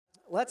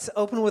Let's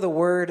open with a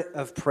word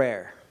of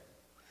prayer.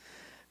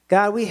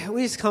 God, we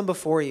just come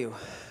before you,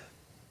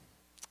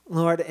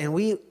 Lord, and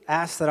we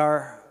ask that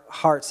our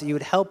hearts, that you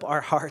would help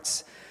our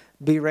hearts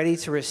be ready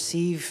to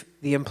receive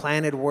the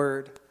implanted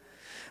word,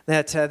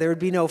 that there would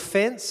be no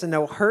offense and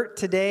no hurt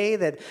today,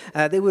 that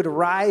they would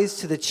rise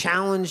to the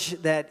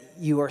challenge that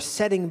you are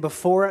setting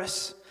before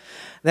us,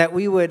 that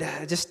we would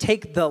just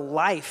take the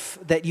life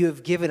that you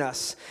have given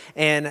us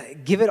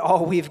and give it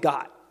all we've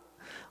got,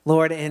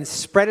 Lord, and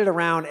spread it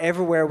around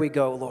everywhere we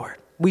go, Lord.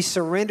 We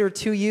surrender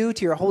to you,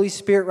 to your Holy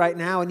Spirit right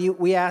now, and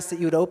we ask that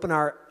you would open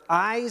our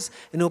eyes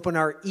and open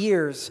our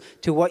ears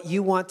to what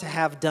you want to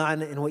have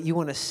done and what you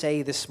want to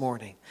say this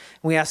morning.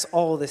 And we ask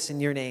all of this in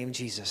your name,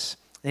 Jesus.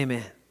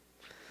 Amen.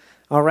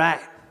 All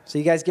right. So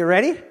you guys get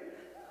ready?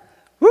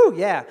 Woo,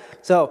 yeah.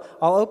 So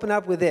I'll open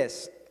up with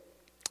this.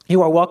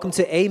 You are welcome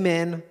to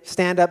amen,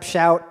 stand up,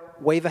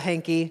 shout, wave a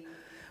hanky,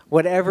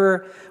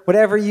 whatever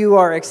you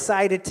are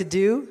excited to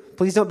do.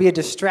 Please don't be a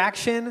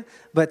distraction,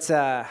 but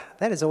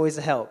that is always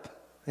a help.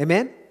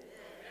 Amen?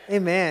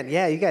 Amen.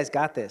 Yeah, you guys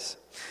got this.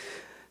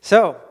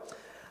 So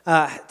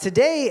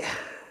today,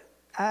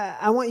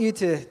 I want you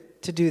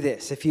to do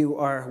this, if you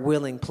are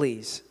willing,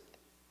 please.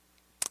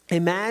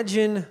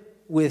 Imagine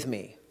with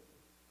me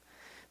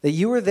that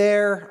you were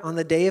there on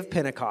the day of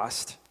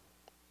Pentecost,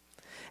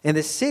 and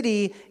the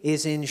city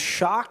is in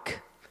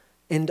shock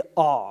and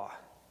awe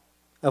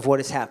of what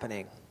is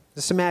happening.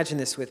 Just imagine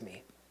this with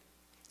me.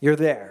 You're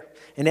there,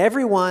 and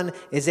everyone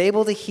is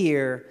able to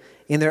hear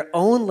in their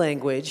own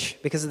language,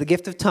 because of the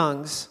gift of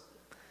tongues,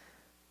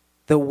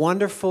 the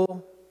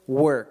wonderful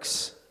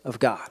works of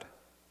God.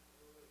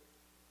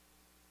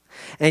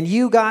 And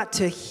you got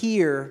to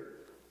hear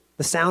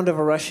the sound of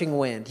a rushing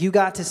wind. You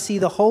got to see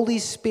the Holy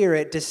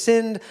Spirit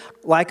descend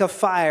like a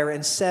fire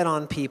and set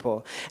on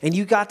people. And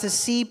you got to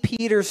see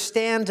Peter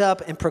stand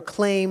up and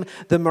proclaim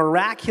the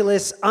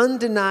miraculous,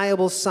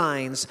 undeniable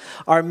signs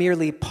are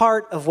merely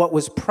part of what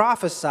was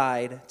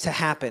prophesied to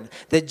happen.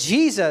 That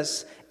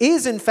Jesus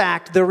is, in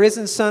fact, the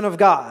risen Son of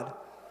God.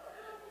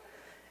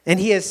 And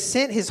he has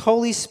sent his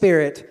Holy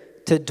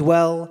Spirit to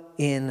dwell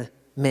in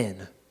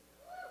men.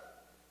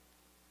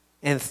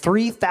 And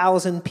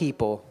 3,000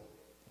 people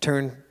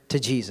turned to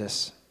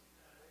Jesus.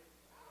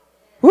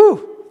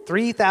 Woo!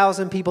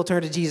 3,000 people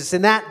turned to Jesus.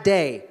 In that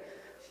day,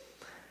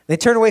 they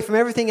turn away from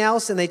everything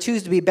else and they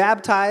choose to be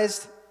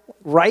baptized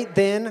right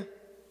then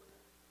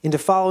into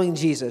following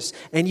Jesus.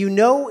 And you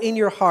know in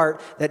your heart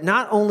that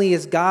not only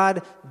is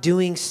God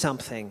doing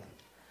something,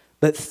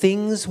 but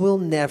things will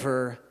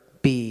never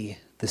be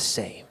the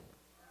same.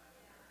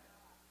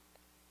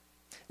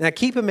 Now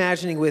keep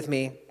imagining with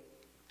me,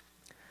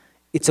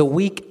 it's a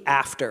week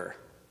after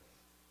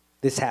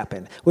this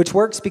happened, which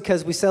works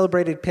because we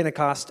celebrated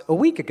Pentecost a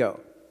week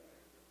ago.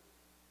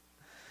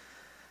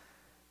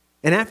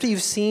 And after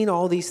you've seen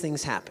all these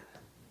things happen,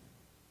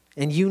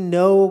 and you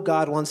know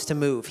God wants to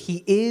move,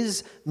 he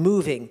is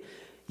moving,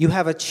 you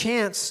have a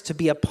chance to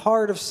be a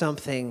part of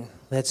something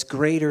that's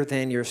greater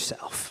than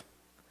yourself.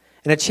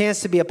 And a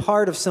chance to be a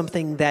part of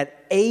something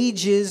that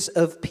ages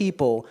of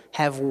people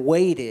have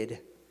waited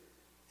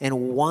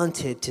and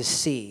wanted to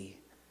see,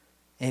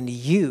 and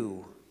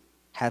you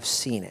have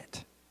seen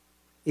it.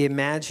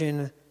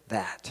 Imagine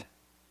that.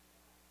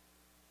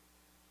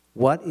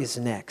 What is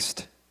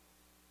next?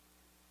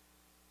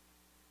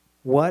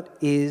 What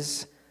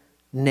is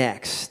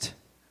next?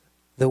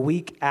 The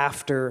week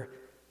after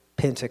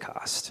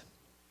Pentecost.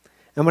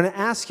 I'm going to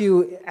ask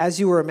you, as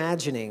you were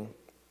imagining,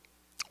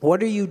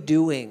 what are you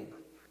doing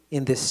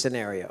in this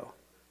scenario?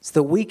 It's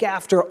the week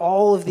after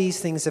all of these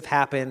things have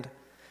happened.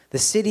 The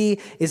city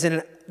is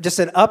in just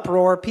an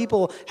uproar.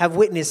 People have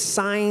witnessed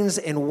signs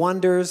and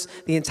wonders.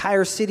 The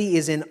entire city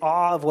is in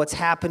awe of what's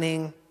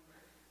happening.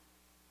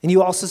 And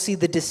you also see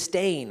the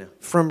disdain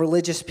from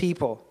religious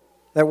people.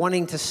 They're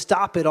wanting to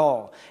stop it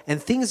all.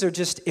 And things are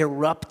just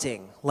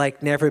erupting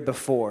like never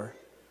before.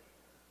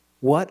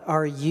 What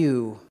are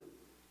you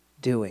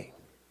doing?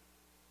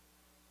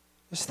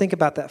 Just think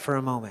about that for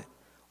a moment.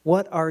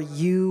 What are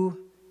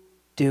you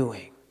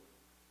doing?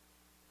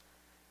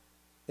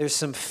 There's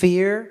some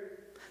fear.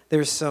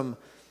 There's some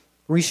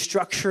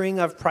restructuring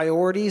of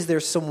priorities.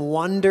 There's some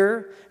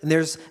wonder. And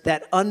there's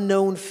that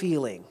unknown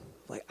feeling.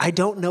 Like, I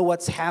don't know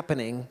what's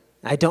happening.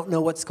 I don't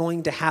know what's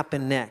going to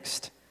happen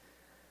next.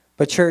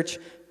 But church,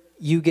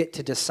 you get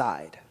to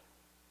decide.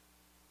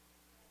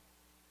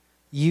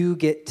 You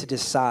get to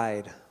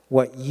decide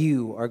what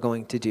you are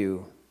going to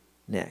do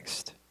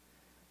next.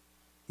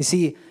 You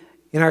see,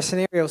 in our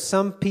scenario,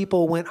 some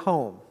people went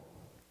home.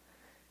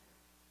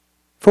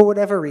 For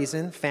whatever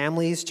reason,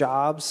 families,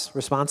 jobs,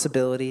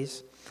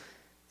 responsibilities.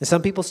 And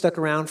some people stuck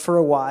around for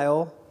a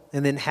while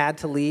and then had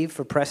to leave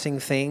for pressing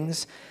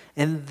things.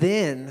 And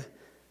then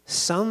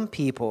some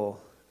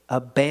people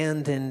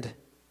abandoned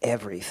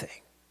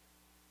everything.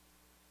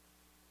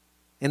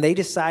 And they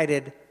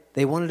decided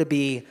they wanted to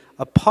be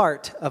a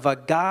part of a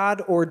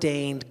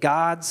God-ordained,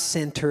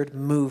 God-centered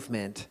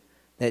movement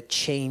that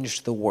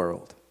changed the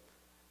world.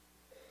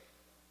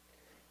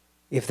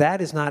 If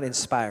that is not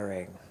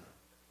inspiring,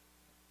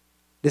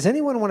 Does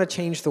anyone want to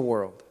change the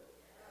world?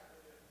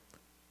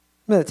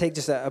 I'm going to take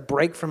just a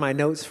break from my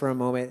notes for a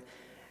moment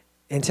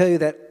and tell you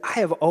that I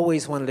have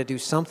always wanted to do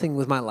something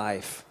with my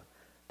life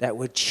that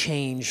would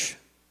change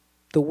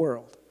the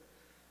world.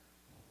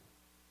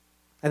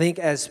 I think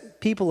as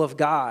people of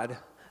God,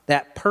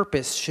 that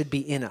purpose should be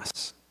in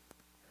us.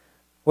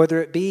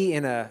 Whether it be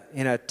in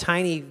a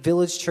tiny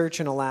village church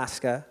in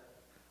Alaska,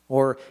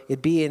 or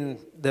it be in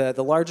the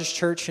largest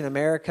church in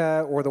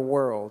America or the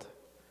world,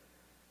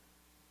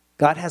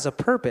 God has a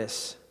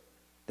purpose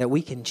that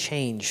we can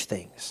change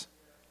things.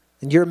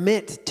 And you're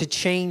meant to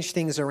change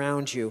things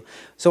around you.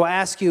 So I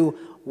ask you,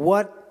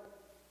 what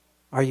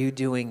are you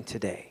doing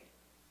today?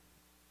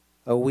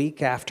 A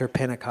week after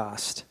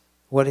Pentecost.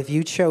 What have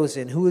you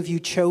chosen? Who have you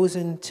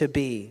chosen to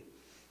be?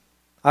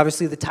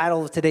 Obviously, the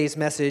title of today's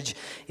message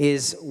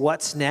is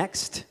What's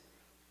Next?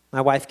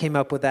 My wife came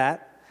up with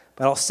that.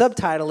 But I'll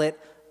subtitle it,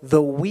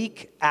 The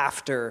Week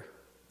After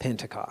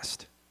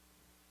Pentecost.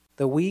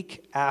 The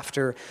week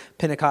after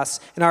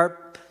Pentecost. And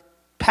our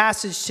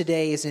passage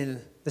today is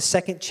in the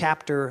second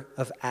chapter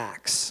of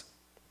Acts.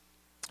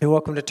 You're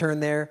welcome to turn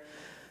there.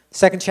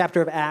 Second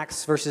chapter of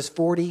Acts, verses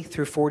 40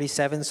 through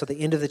 47, so the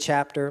end of the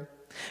chapter.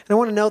 And I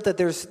want to note that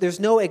there's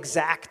no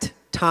exact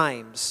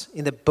times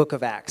in the book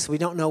of Acts. We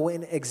don't know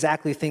when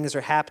exactly things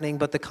are happening,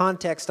 but the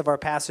context of our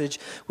passage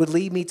would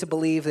lead me to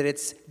believe that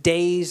it's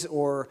days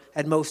or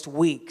at most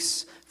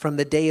weeks from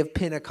the day of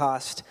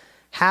Pentecost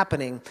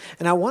happening.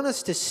 And I want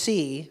us to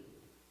see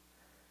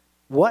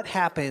what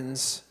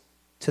happens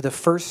to the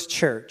first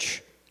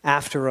church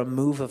after a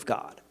move of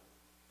God.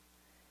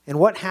 And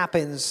what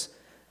happens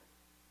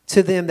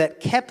to them that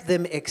kept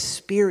them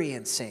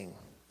experiencing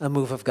a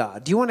move of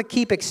God. Do you want to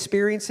keep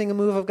experiencing a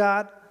move of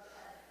God?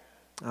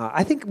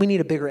 I think we need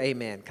a bigger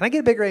amen. Can I get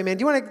a bigger amen?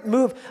 Do you want a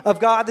move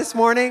of God this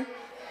morning?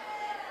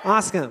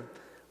 Awesome.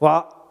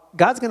 Well,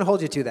 God's going to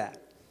hold you to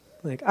that.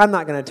 I'm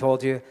not going to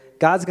hold you.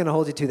 God's going to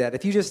hold you to that.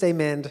 If you just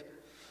amened,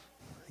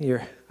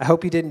 I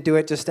hope you didn't do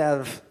it just out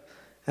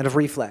of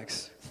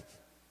reflex.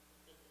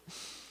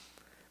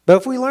 But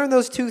if we learn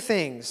those two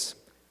things,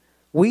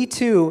 we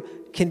too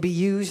can be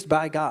used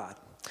by God.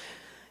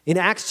 In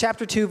Acts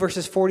chapter 2,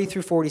 verses 40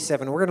 through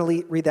 47, we're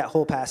going to read that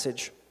whole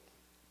passage.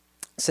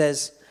 It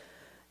says,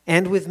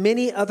 "And with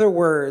many other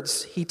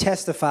words he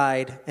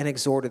testified and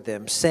exhorted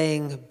them,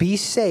 saying, 'Be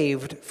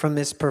saved from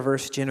this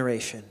perverse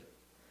generation.'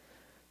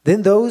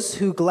 Then those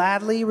who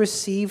gladly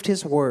received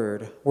his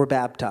word were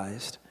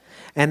baptized.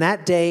 And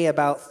that day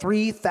about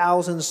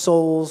 3,000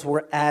 souls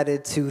were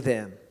added to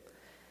them.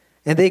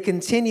 And they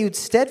continued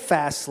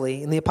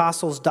steadfastly in the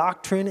apostles'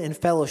 doctrine and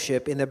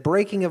fellowship, in the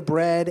breaking of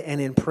bread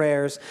and in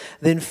prayers.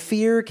 Then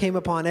fear came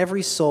upon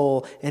every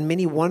soul, and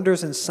many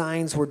wonders and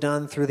signs were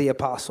done through the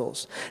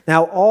apostles.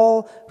 Now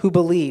all who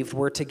believed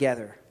were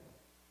together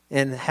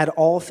and had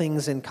all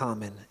things in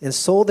common, and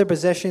sold their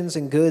possessions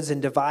and goods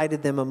and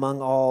divided them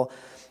among all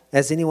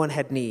as anyone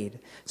had need.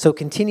 So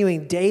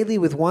continuing daily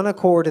with one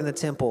accord in the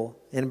temple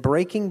and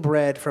breaking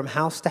bread from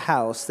house to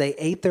house, they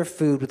ate their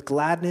food with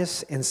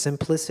gladness and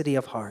simplicity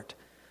of heart,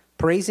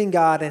 praising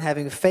God and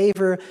having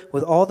favor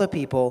with all the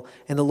people.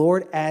 And the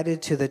Lord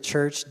added to the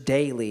church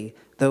daily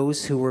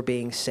those who were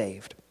being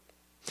saved."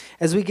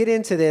 As we get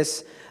into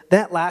this,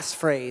 that last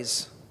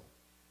phrase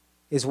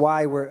is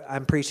why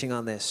I'm preaching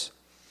on this.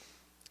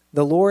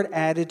 The Lord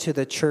added to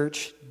the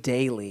church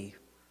daily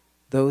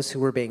those who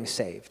were being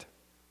saved.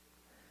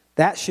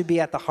 That should be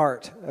at the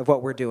heart of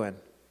what we're doing.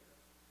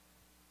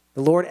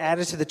 The Lord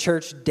added to the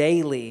church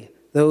daily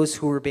those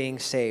who were being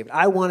saved.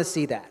 I want to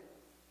see that.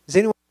 Does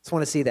anyone else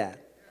want to see that?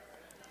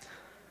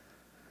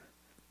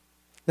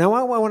 Now,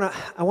 I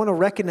want to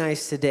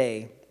recognize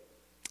today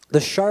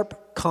the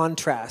sharp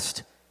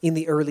contrast in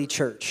the early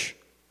church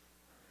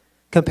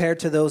compared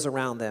to those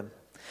around them.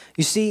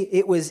 You see,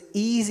 it was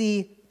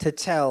easy to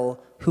tell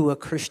who a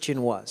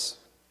Christian was.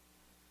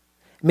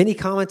 Many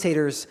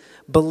commentators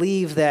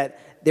believe that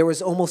there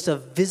was almost a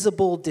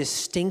visible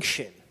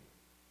distinction.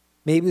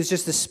 Maybe it was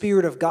just the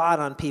Spirit of God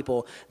on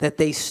people that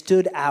they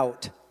stood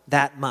out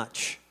that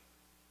much.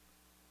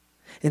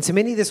 And to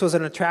many, this was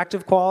an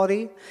attractive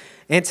quality,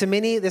 and to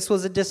many, this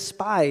was a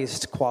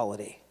despised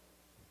quality.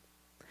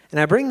 And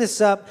I bring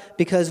this up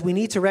because we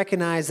need to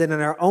recognize that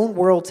in our own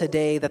world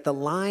today, that the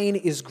line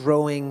is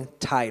growing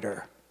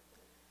tighter.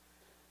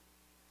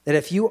 That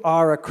if you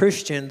are a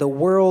Christian, the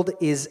world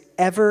is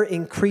ever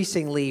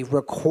increasingly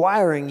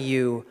requiring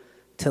you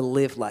to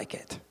live like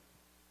it.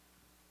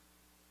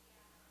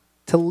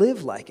 To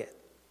live like it.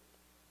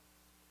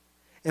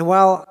 And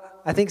while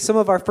I think some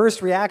of our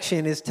first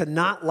reaction is to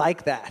not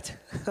like that.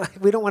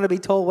 We don't want to be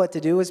told what to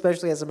do,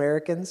 especially as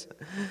Americans.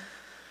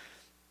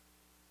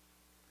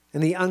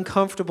 And the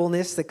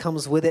uncomfortableness that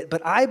comes with it.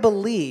 But I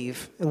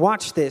believe, and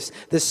watch this,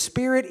 the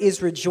Spirit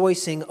is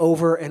rejoicing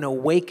over an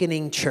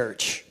awakening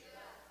church.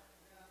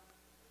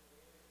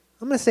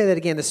 I'm going to say that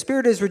again. The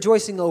Spirit is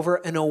rejoicing over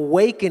an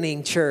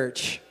awakening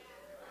church.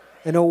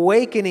 An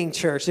awakening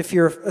church. If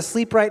you're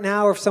asleep right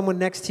now or if someone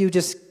next to you,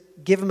 just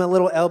give them a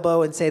little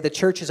elbow and say, the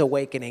church is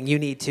awakening. You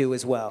need to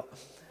as well.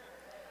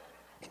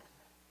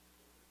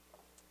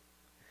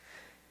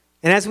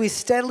 And as we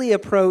steadily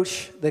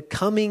approach the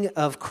coming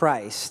of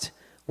Christ,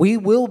 we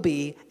will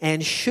be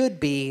and should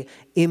be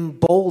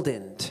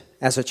emboldened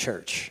as a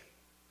church.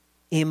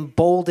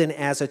 Emboldened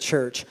as a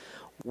church.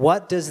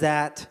 What does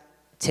that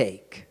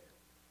take?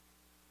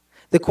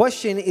 The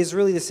question is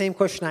really the same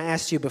question I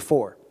asked you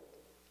before.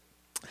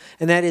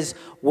 And that is,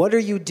 what are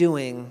you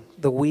doing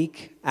the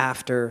week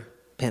after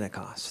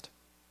Pentecost?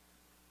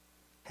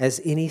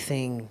 Has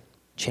anything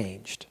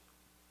changed?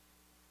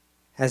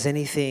 Has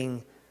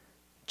anything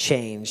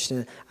changed?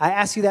 And I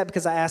ask you that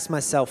because I asked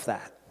myself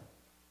that.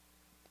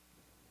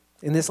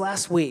 In this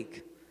last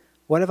week,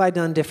 what have I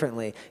done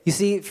differently? You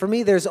see, for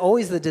me, there's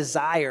always the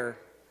desire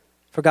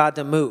for God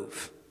to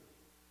move.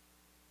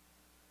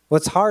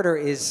 What's harder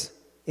is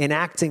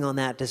enacting on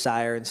that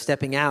desire and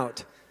stepping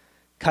out,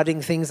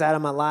 cutting things out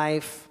of my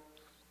life,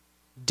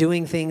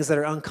 doing things that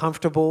are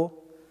uncomfortable.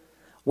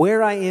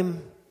 Where I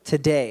am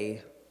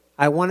today,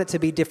 I want it to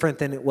be different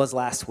than it was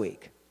last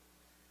week.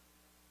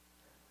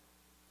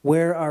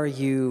 Where are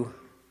you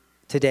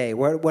today?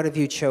 What have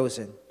you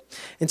chosen?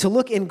 And to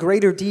look in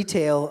greater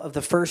detail of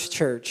the first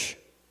church,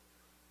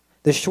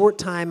 the short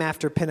time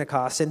after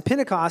Pentecost. And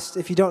Pentecost,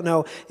 if you don't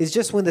know, is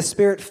just when the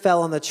Spirit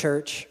fell on the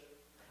church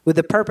with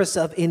the purpose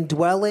of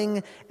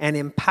indwelling and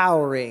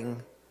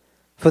empowering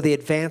for the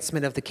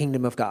advancement of the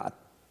kingdom of God.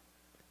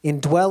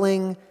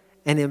 Indwelling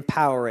and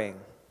empowering.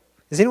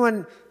 Does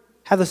anyone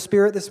have the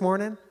Spirit this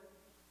morning?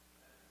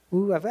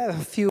 Ooh, I've had a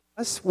few of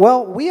us.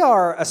 Well, we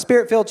are a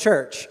Spirit-filled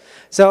church.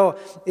 So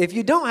if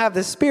you don't have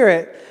the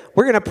Spirit,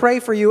 we're going to pray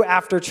for you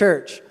after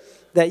church,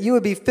 that you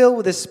would be filled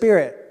with the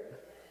Spirit.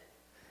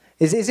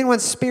 Is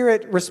anyone's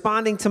spirit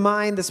responding to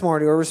mine this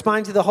morning or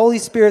responding to the Holy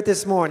Spirit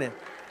this morning?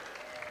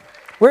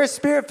 We're a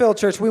Spirit-filled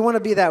church. We want to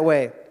be that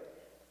way.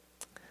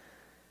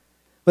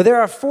 But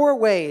there are 4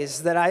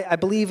 ways that I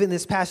believe in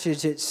this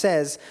passage it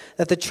says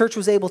that the church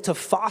was able to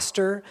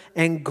foster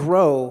and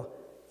grow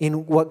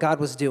in what God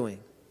was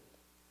doing.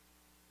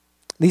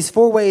 These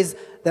 4 ways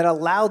that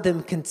allowed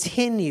them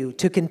continue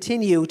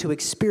to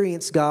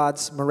experience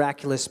God's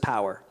miraculous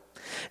power.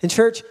 In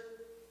church,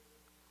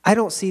 I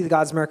don't see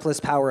God's miraculous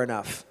power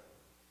enough.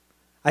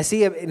 I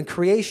see it in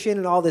creation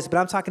and all this, but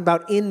I'm talking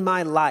about in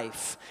my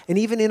life and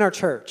even in our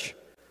church.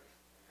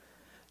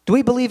 Do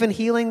we believe in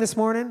healing this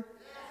morning?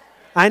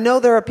 I know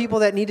there are people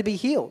that need to be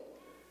healed.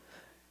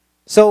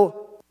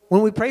 So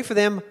when we pray for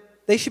them,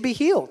 they should be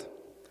healed.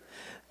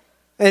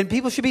 And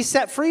people should be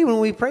set free when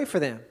we pray for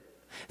them.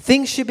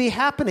 Things should be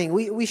happening.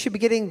 We should be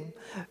getting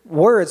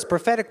words,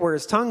 prophetic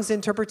words, tongues,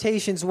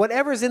 interpretations,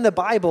 whatever's in the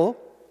Bible,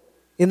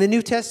 in the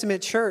New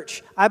Testament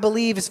church, I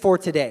believe is for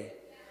today.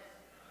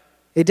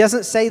 It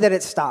doesn't say that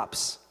it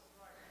stops.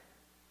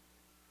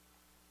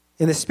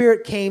 And the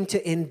Spirit came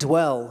to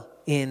indwell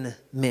in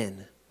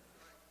men.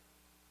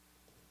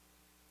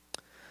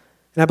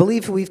 And I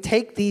believe if we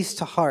take these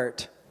to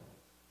heart,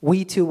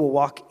 we too will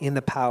walk in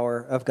the power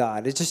of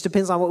God. It just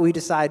depends on what we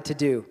decide to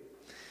do.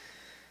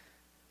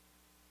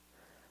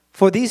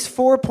 For these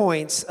 4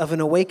 points of an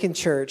awakened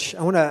church,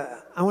 I want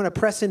to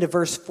press into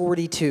verse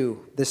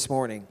 42 this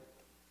morning.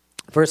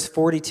 Verse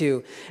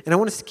 42. And I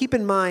want us to keep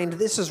in mind,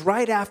 this is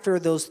right after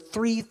those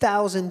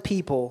 3,000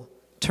 people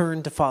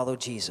turned to follow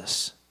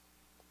Jesus.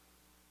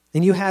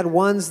 And you had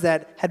ones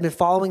that had been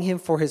following him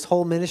for his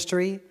whole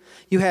ministry.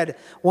 You had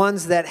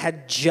ones that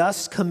had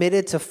just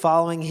committed to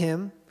following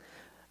him,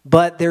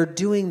 but they're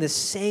doing the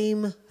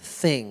same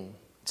thing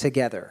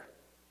together.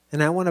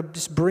 And I want to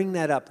just bring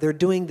that up. They're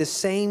doing the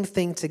same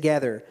thing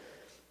together.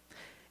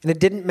 And it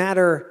didn't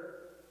matter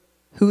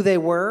who they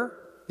were.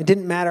 It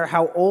didn't matter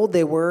how old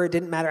they were. It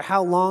didn't matter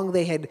how long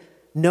they had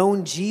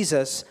known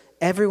Jesus.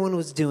 Everyone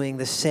was doing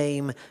the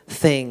same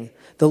thing.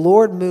 The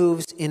Lord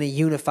moves in a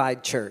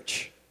unified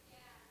church.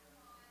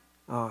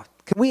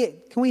 Can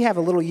we have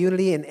a little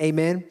unity and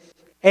amen?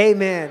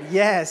 Amen.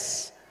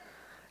 Yes.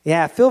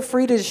 Yeah, feel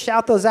free to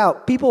shout those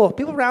out. People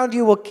around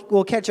you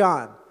will catch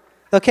on.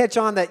 They'll catch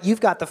on that you've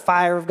got the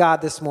fire of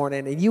God this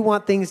morning and you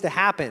want things to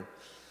happen.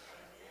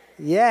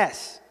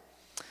 Yes.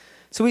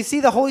 So we see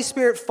the Holy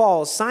Spirit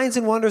falls. Signs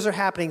and wonders are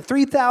happening.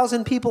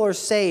 3,000 people are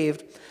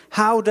saved.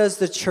 How does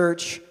the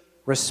church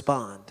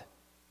respond?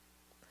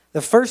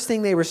 The first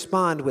thing they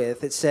respond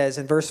with, it says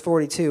in verse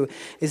 42,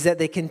 is that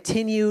they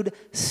continued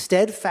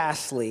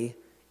steadfastly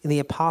in the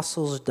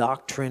apostles'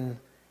 doctrine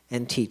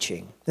and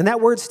teaching. And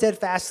that word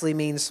steadfastly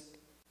means,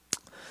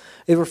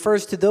 it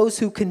refers to those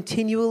who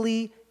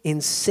continually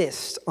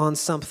insist on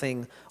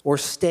something or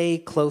stay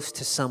close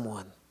to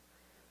someone.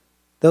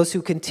 Those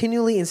who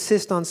continually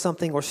insist on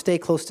something or stay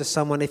close to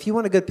someone. If you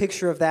want a good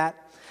picture of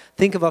that,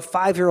 think of a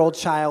 5-year-old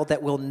child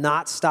that will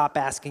not stop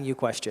asking you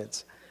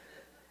questions.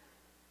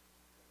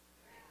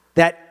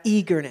 That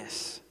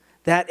eagerness,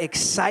 that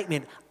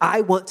excitement.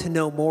 I want to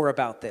know more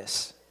about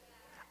this.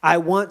 I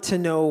want to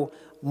know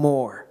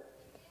more.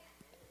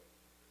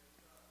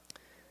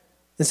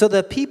 And so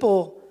the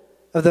people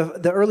of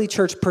the early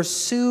church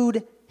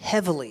pursued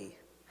heavily,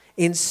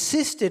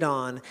 insisted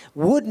on,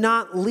 would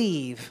not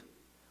leave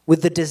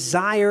with the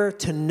desire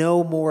to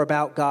know more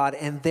about God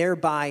and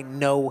thereby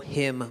know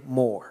him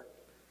more.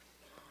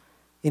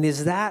 And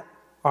is that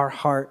our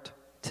heart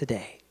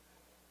today?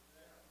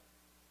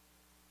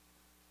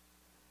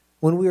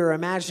 When we were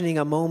imagining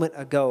a moment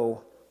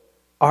ago,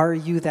 are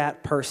you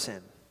that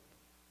person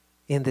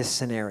in this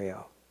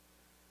scenario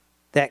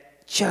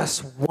that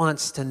just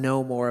wants to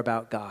know more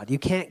about God? You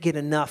can't get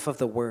enough of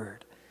the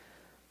Word.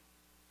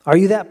 Are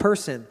you that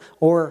person,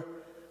 or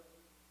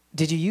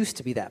did you used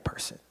to be that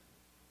person?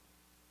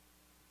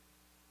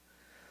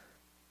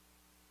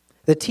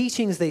 The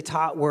teachings they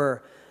taught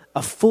were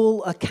a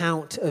full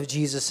account of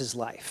Jesus'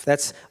 life.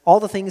 That's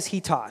all the things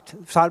he taught.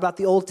 He taught about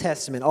the Old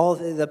Testament, all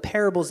the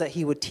parables that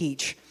he would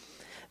teach.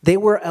 They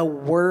were a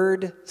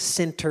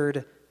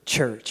word-centered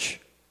church.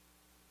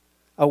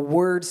 A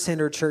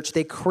word-centered church.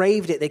 They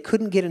craved it. They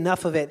couldn't get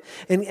enough of it.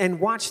 And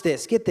watch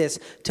this. Get this.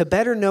 To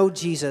better know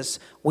Jesus,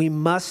 we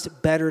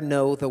must better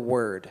know the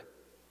Word.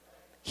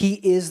 He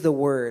is the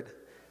Word.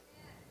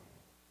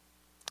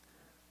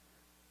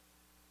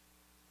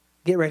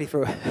 Get ready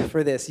for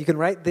this. You can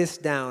write this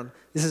down.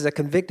 This is a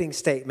convicting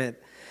statement.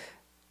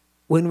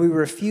 When we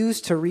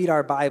refuse to read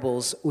our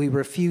Bibles, we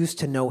refuse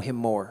to know Him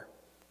more.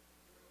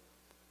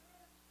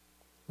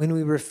 When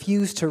we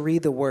refuse to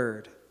read the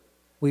Word,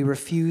 we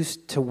refuse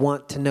to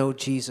want to know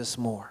Jesus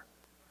more.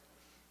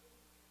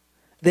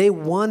 They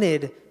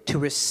wanted to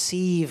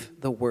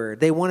receive the Word.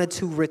 They wanted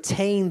to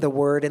retain the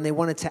Word, and they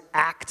wanted to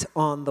act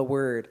on the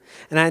Word.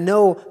 And I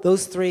know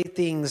those three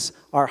things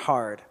are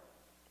hard.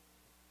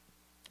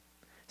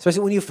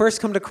 Especially when you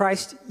first come to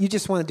Christ, you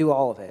just want to do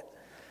all of it.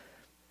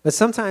 But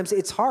sometimes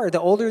it's hard.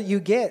 The older you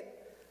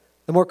get,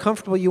 the more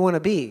comfortable you want to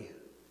be.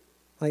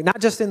 Like,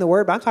 not just in the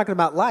Word, but I'm talking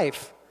about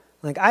life.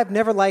 Like, I've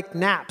never liked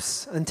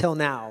naps until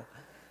now.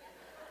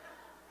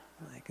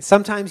 Like,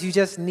 sometimes you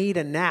just need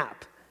a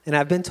nap. And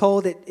I've been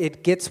told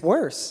it gets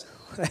worse.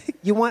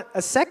 You want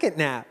a second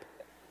nap.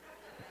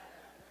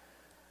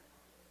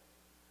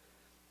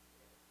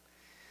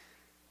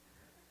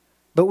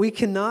 But we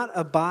cannot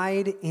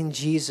abide in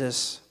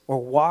Jesus or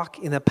walk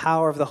in the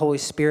power of the Holy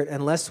Spirit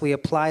unless we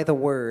apply the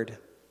Word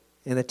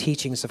and the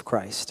teachings of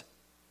Christ.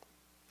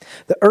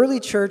 The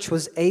early church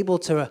was able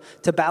to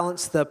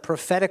balance the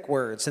prophetic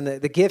words and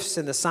the gifts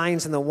and the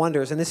signs and the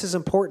wonders. And this is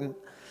important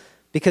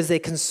because they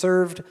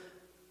conserved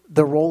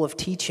the role of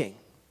teaching.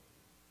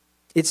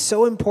 It's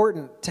so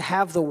important to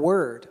have the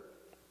Word.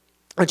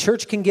 A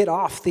church can get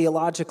off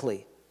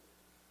theologically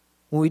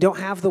when we don't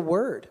have the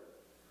Word.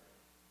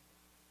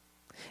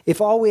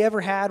 If all we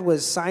ever had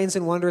was signs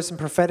and wonders and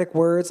prophetic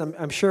words,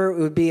 I'm sure it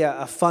would be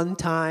a fun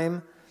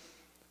time.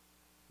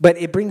 But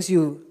it brings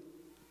you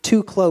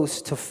too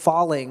close to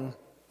falling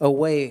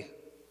away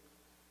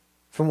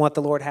from what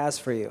the Lord has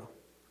for you.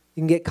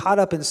 You can get caught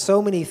up in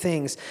so many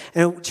things.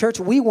 And church,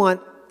 we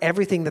want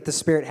everything that the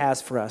Spirit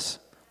has for us.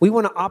 We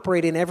want to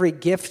operate in every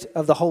gift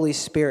of the Holy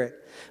Spirit.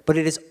 But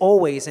it is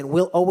always and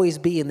will always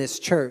be in this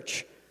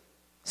church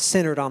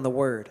centered on the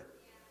Word.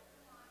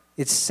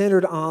 It's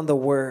centered on the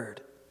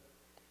Word.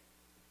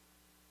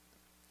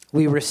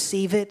 We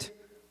receive it,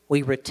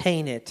 we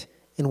retain it,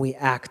 and we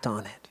act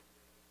on it.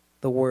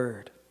 The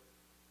Word.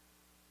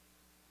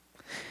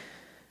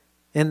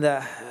 And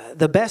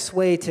the best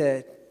way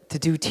to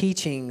do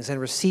teachings and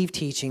receive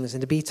teachings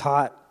and to be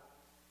taught,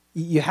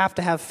 you have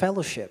to have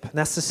fellowship. And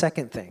that's the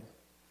second thing.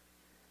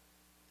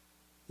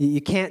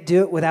 You can't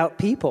do it without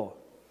people.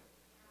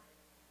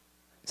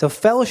 So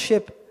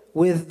fellowship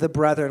with the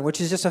brethren, which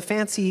is just a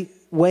fancy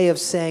way of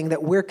saying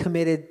that we're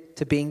committed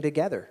to being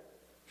together.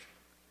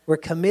 We're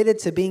committed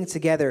to being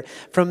together.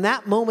 From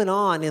that moment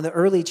on in the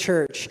early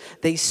church,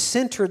 they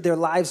centered their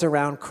lives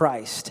around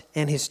Christ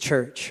and His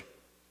church.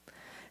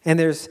 And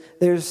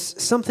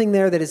there's something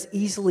there that is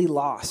easily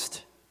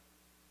lost.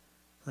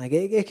 Like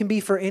it can be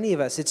for any of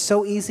us. It's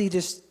so easy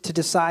just to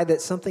decide that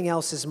something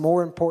else is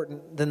more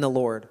important than the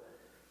Lord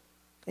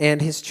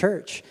and His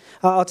church.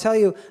 I'll tell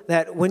you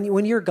that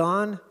when you're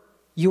gone,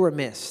 you are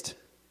missed.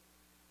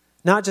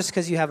 Not just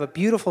because you have a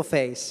beautiful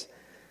face,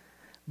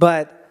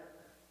 but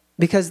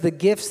because the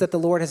gifts that the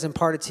Lord has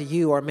imparted to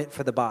you are meant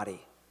for the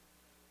body.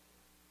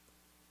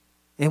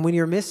 And when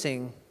you're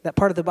missing, that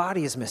part of the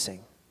body is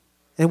missing.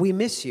 And we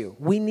miss you.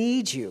 We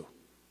need you.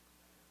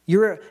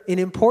 You're an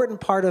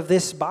important part of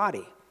this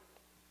body.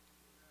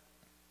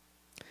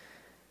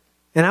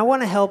 And I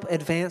want to help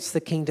advance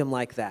the kingdom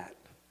like that,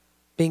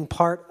 being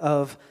part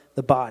of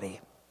the body.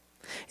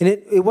 And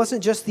it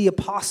wasn't just the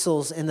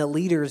apostles and the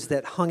leaders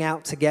that hung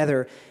out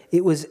together.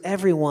 It was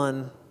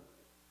everyone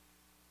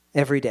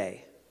every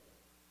day.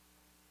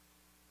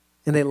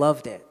 And they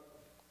loved it.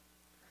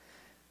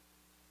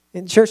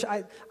 In church,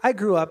 I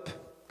grew up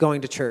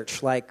going to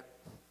church like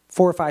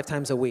 4 or 5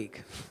 times a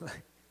week.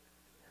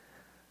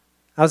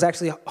 I was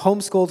actually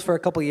homeschooled for a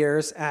couple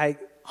years. I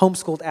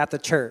homeschooled at the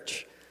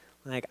church.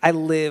 Like, I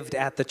lived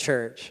at the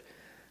church.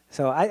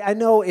 So I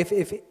know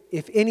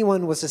if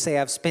anyone was to say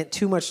I've spent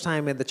too much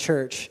time in the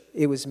church,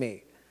 it was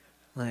me.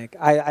 Like,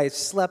 I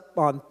slept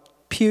on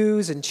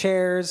pews and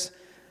chairs.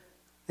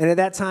 And at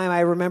that time,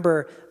 I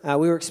remember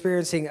we were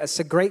experiencing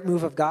a great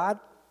move of God.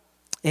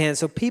 And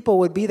so people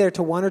would be there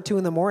till 1 or 2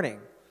 in the morning.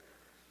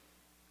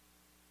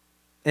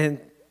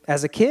 And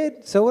as a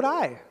kid, so would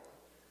I.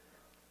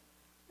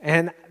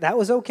 And that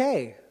was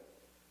okay.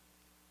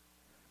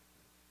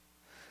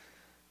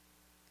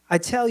 I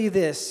tell you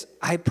this,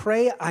 I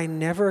pray I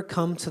never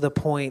come to the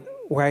point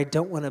where I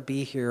don't want to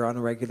be here on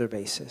a regular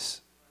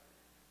basis.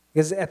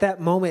 Because at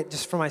that moment,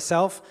 just for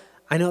myself,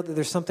 I know that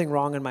there's something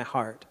wrong in my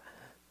heart.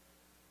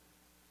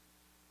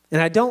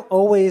 And I don't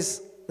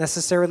always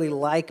necessarily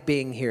like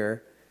being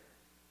here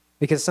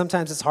because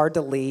sometimes it's hard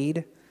to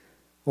lead,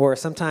 or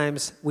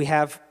sometimes we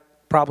have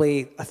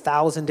probably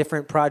 1,000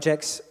 different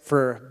projects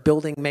for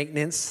building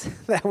maintenance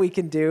that we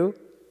can do.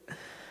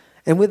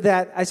 And with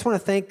that, I just want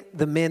to thank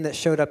the men that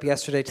showed up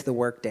yesterday to the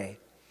work day.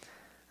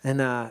 And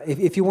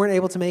if you weren't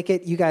able to make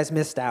it, you guys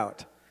missed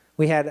out.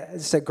 We had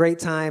just a great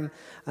time.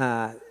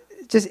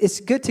 It's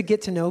good to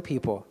get to know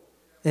people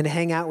and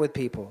hang out with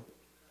people.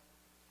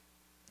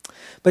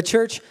 But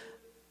church,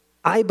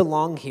 I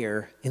belong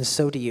here, and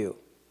so do you.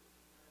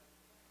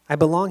 I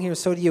belong here, and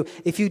so do you.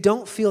 If you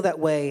don't feel that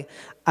way,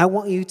 I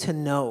want you to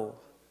know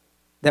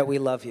that we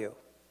love you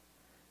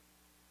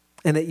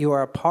and that you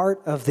are a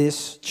part of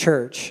this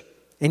church,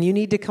 and you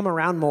need to come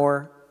around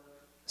more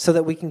so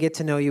that we can get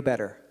to know you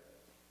better.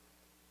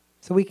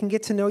 So we can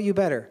get to know you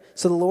better,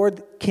 so the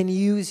Lord can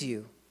use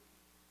you.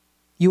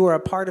 You are a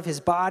part of his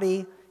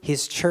body,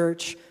 his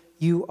church.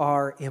 You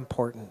are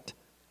important.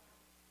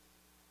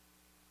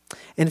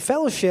 And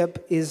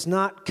fellowship is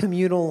not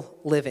communal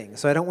living,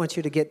 so I don't want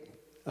you to get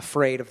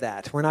afraid of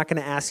that. We're not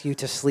going to ask you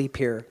to sleep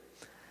here.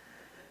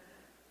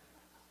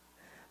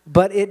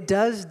 But it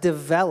does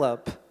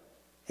develop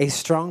a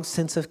strong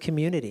sense of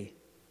community.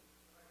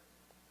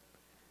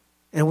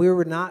 And we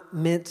were not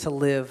meant to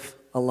live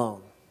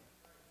alone.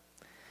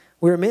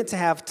 We were meant to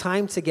have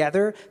time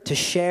together, to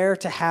share,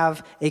 to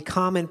have a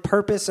common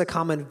purpose, a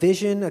common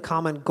vision, a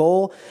common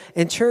goal.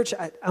 And church,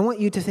 I want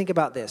you to think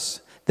about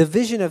this. The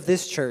vision of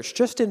this church,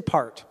 just in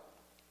part,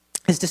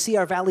 is to see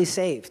our valley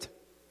saved.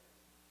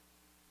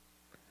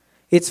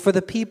 It's for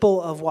the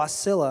people of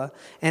Wasilla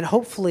and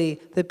hopefully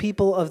the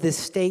people of this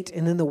state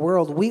and in the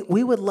world.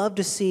 We would love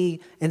to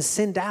see and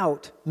send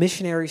out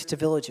missionaries to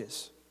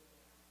villages.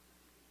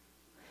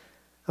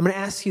 I'm going to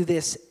ask you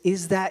this,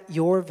 is that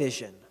your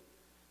vision?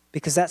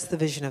 Because that's the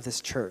vision of this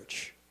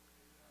church.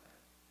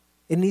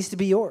 It needs to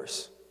be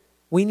yours.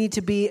 We need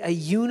to be a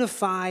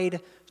unified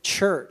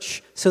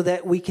church so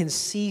that we can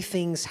see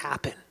things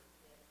happen.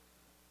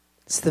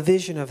 It's the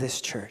vision of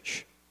this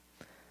church.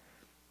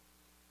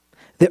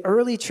 The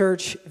early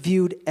church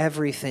viewed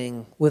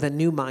everything with a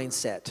new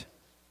mindset,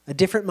 a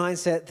different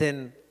mindset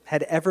than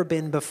had ever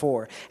been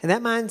before. And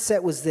that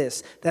mindset was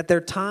this, that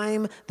their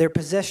time, their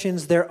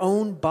possessions, their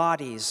own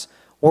bodies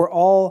were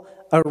all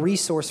a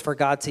resource for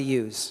God to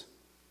use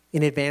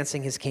in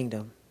advancing his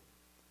kingdom.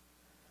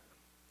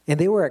 And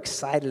they were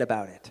excited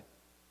about it.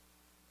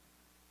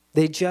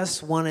 They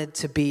just wanted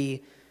to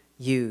be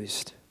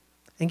used.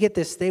 And get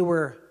this, they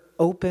were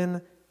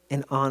open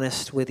and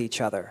honest with each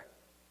other.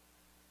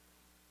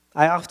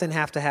 I often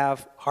have to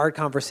have hard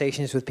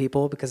conversations with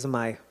people because of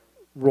my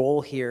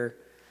role here.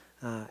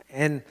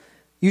 And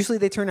usually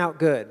they turn out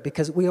good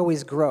because we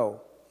always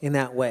grow in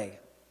that way.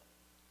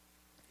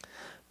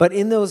 But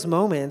in those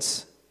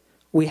moments,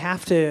 we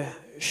have to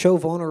show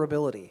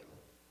vulnerability.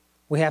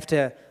 We have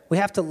to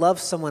love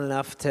someone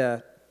enough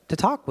to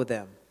talk with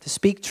them, to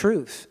speak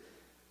truth.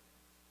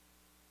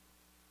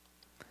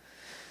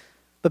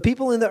 But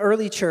people in the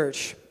early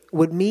church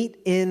would meet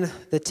in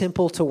the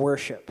temple to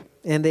worship,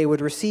 and they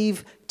would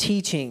receive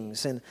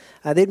teachings, and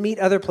they'd meet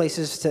other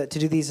places to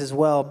do these as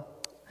well.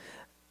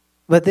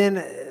 But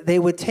then they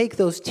would take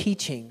those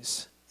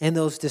teachings and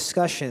those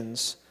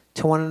discussions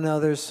to one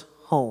another's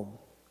home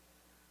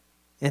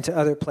and to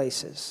other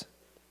places.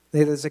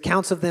 There's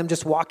accounts of them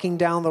just walking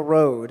down the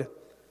road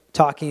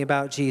talking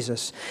about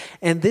Jesus.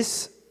 And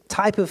this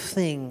type of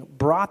thing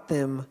brought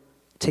them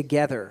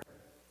together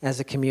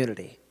as a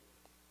community.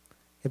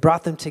 It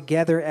brought them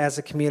together as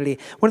a community.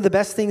 One of the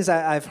best things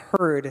I've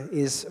heard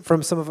is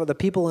from some of the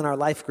people in our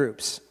life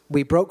groups.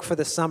 We broke for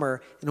the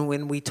summer, and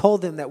when we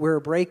told them that we were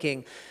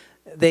breaking,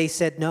 they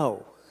said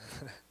no.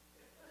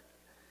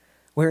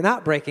 We're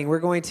not breaking. We're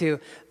going to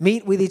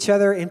meet with each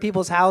other in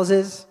people's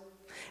houses.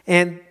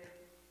 And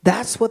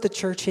that's what the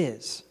church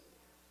is.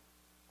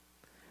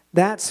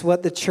 That's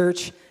what the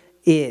church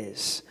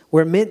is.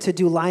 We're meant to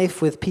do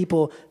life with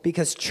people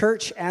because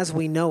church as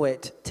we know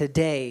it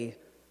today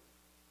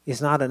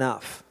is not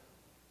enough.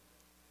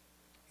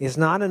 It's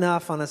not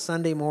enough on a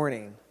Sunday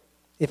morning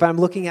if I'm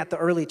looking at the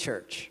early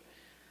church.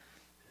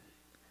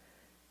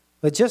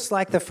 But just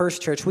like the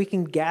first church, we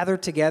can gather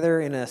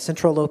together in a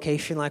central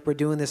location like we're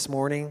doing this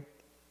morning,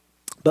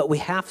 but we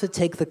have to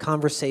take the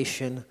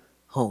conversation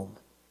home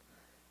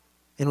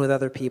and with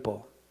other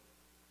people.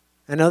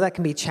 I know that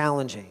can be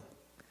challenging,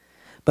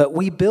 but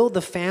we build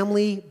the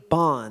family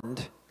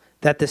bond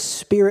that the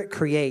Spirit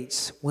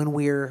creates when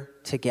we're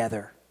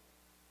together.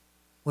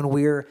 When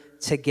we're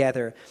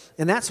together.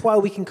 And that's why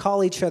we can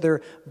call each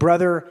other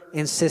brother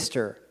and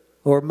sister,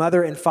 or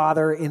mother and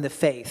father in the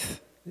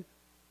faith.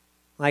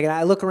 Like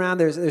I look around,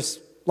 there's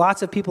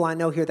lots of people I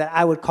know here that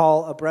I would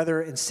call a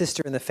brother and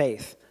sister in the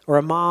faith. or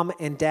a mom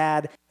and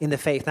dad in the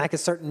faith. And I could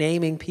start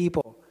naming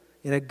people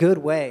in a good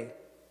way.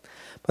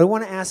 But I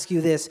want to ask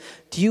you this.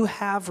 Do you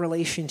have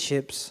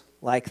relationships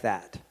like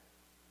that?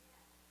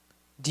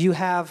 Do you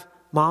have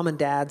mom and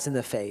dads in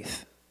the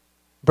faith?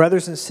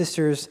 Brothers and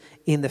sisters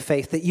in the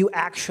faith that you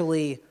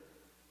actually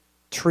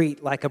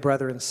treat like a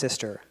brother and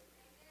sister?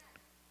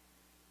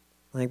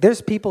 Like,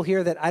 there's people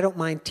here that I don't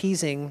mind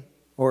teasing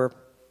or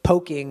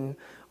poking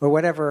or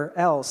whatever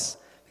else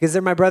because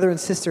they're my brother and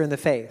sister in the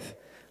faith.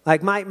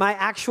 Like my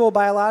actual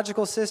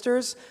biological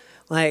sisters,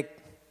 like,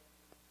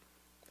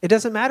 it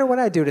doesn't matter what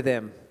I do to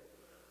them,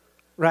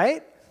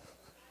 right?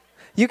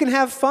 You can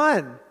have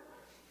fun.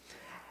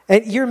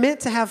 And you're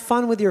meant to have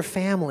fun with your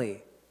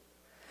family.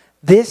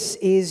 This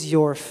is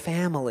your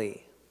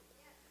family.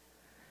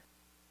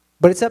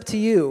 But it's up to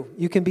you.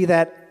 You can be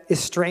that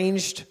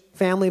estranged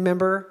family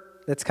member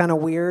that's kind of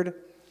weird.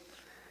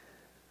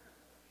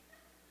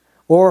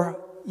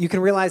 Or you can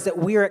realize that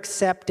we are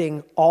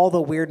accepting all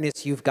the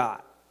weirdness you've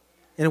got.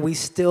 And we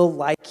still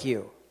like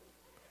you.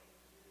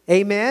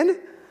 Amen?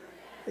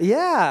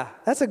 Yeah,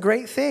 that's a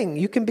great thing.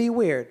 You can be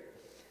weird.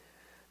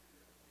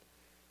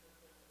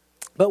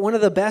 But one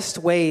of the best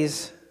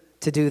ways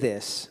to do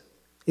this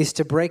is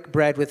to break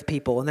bread with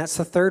people. And that's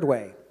the third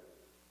way.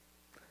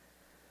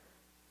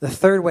 The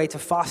third way to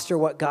foster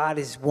what God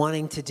is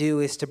wanting to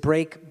do is to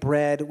break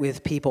bread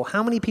with people.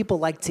 How many people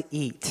like to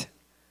eat?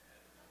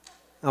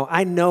 Oh,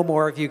 I know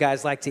more of you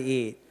guys like to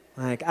eat.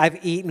 Like,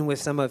 I've eaten with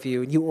some of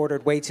you, and you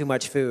ordered way too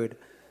much food.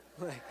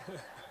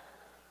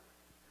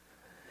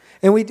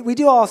 And we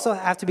do also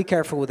have to be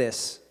careful with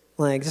this.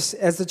 Like, just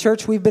as the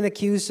church, we've been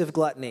accused of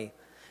gluttony.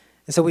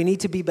 And so we need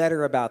to be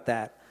better about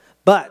that.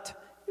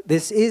 But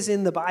this is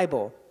in the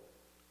Bible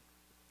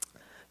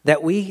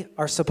that we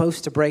are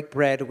supposed to break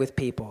bread with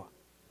people.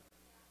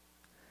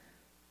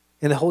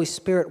 And the Holy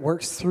Spirit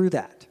works through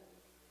that.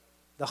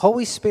 The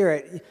Holy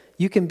Spirit,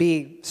 you can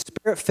be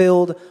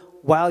Spirit-filled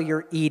while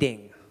you're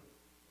eating.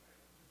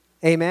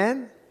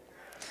 Amen?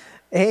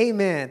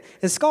 Amen.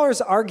 And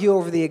scholars argue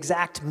over the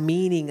exact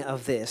meaning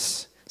of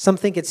this. Some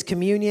think it's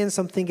communion,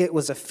 some think it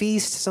was a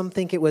feast, some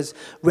think it was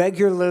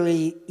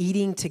regularly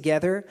eating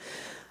together.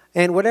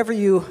 And whatever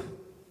you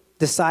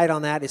decide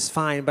on that is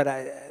fine,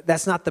 but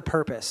that's not the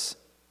purpose.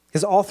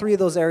 Because all three of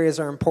those areas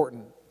are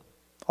important.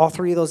 All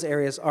three of those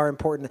areas are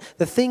important.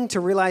 The thing to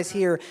realize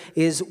here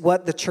is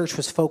what the church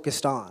was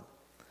focused on.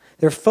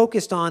 They're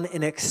focused on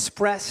an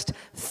expressed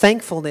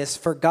thankfulness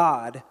for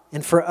God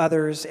and for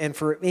others and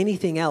for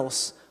anything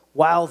else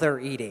while they're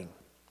eating.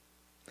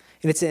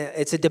 And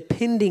it's a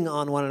depending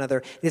on one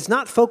another. It's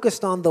not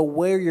focused on the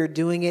where you're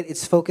doing it.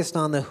 It's focused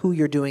on the who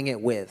you're doing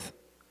it with.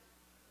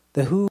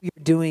 The who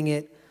you're doing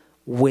it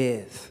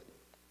with.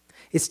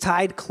 It's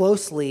tied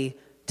closely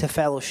to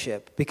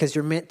fellowship because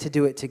you're meant to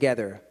do it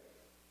together.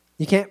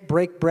 You can't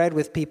break bread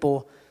with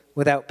people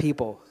without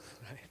people.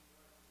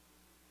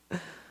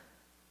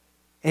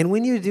 And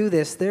when you do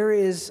this, there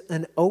is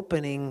an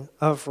opening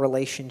of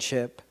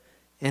relationship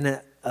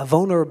and a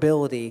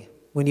vulnerability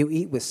when you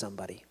eat with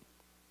somebody.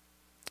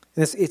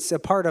 And it's a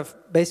part of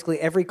basically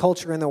every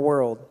culture in the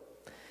world.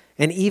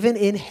 And even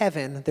in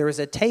heaven, there is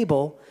a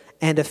table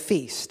and a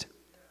feast.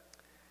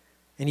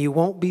 And you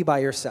won't be by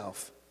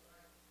yourself.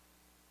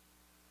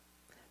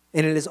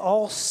 And it is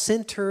all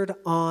centered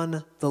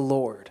on the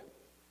Lord.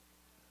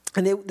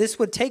 And this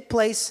would take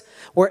place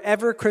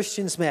wherever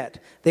Christians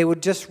met. They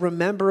would just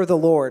remember the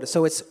Lord.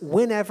 So it's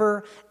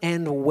whenever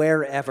and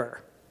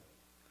wherever.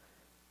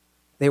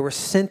 They were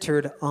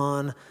centered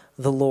on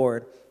the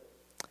Lord.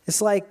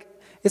 It's like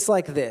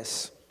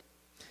this.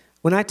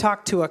 When I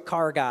talk to a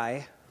car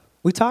guy,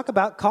 we talk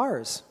about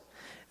cars.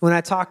 When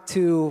I talk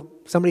to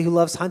somebody who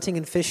loves hunting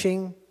and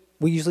fishing,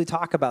 we usually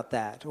talk about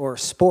that. Or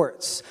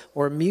sports,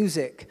 or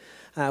music.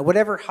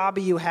 Whatever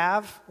hobby you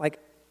have, like,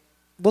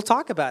 we'll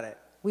talk about it.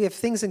 We have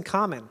things in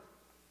common.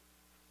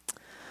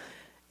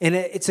 And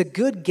it's a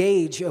good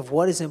gauge of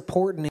what is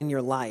important in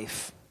your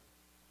life,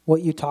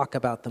 what you talk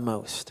about the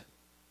most.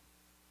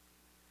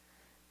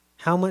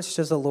 How much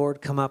does the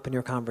Lord come up in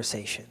your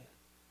conversation?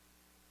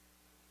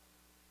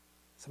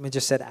 Somebody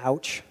just said,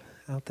 ouch,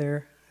 out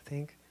there, I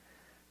think.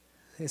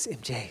 It's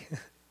MJ.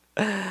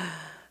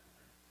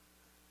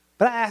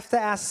 But I have to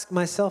ask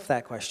myself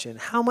that question.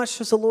 How much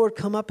does the Lord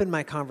come up in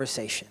my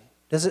conversation?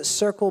 Does it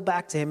circle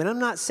back to him? And I'm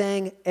not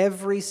saying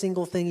every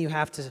single thing you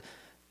have to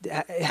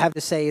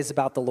say is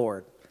about the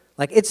Lord.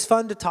 Like, it's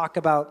fun to talk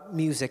about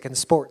music and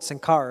sports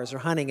and cars or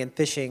hunting and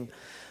fishing,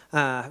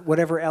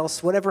 whatever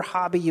else, whatever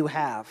hobby you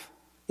have.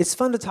 It's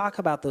fun to talk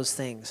about those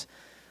things.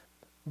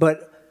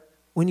 But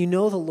when you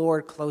know the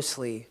Lord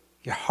closely,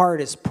 your heart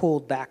is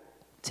pulled back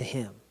to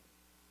him.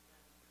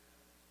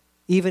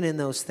 Even in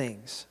those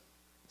things.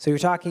 So you're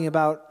talking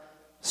about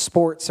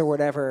sports or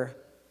whatever,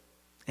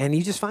 and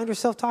you just find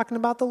yourself talking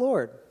about the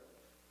Lord.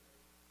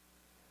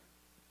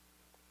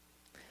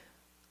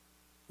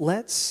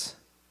 Let's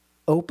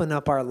open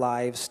up our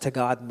lives to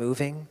God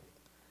moving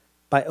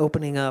by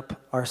opening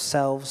up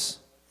ourselves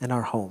and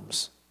our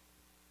homes.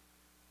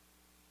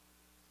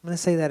 I'm going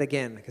to say that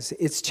again because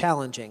it's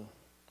challenging.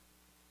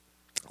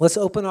 Let's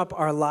open up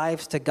our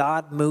lives to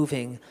God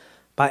moving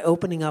by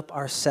opening up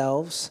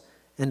ourselves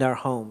and our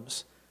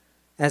homes.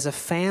 As a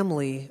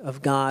family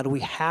of God,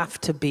 we have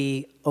to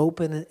be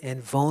open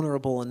and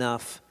vulnerable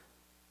enough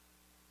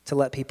to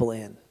let people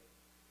in.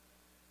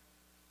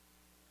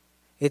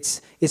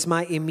 It's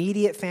my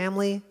immediate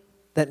family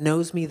that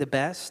knows me the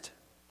best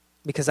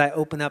because I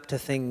open up to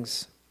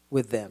things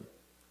with them.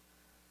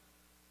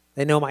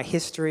 They know my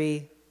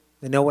history.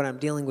 They know what I'm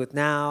dealing with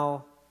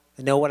now.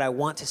 They know what I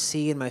want to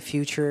see in my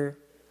future.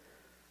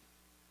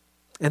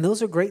 And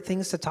those are great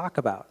things to talk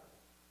about.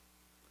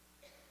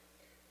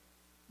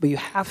 But you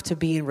have to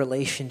be in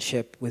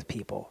relationship with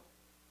people.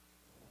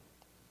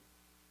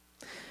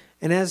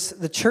 And as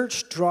the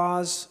church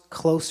draws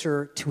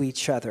closer to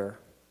each other,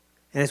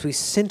 and as we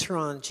center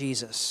on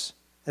Jesus,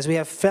 as we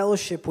have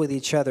fellowship with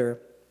each other,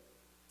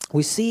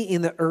 we see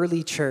in the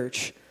early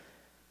church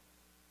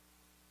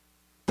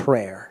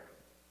prayer.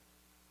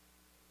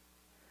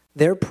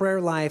 Their prayer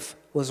life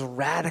was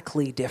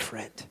radically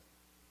different.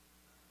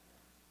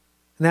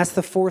 And that's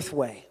the fourth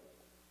way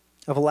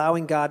of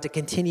allowing God to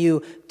continue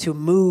to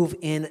move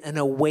in an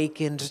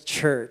awakened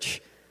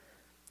church.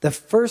 The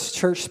first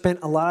church spent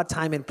a lot of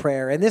time in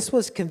prayer, and this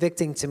was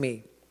convicting to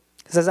me.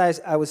 Because as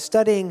I was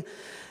studying,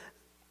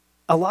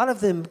 a lot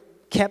of them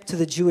kept to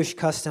the Jewish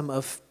custom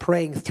of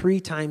praying 3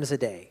 times a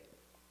day.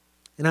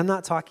 And I'm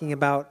not talking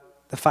about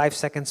the 5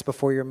 seconds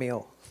before your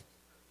meal.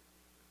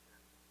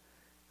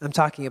 I'm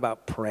talking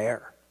about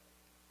prayer,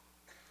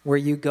 where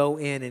you go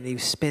in and you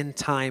spend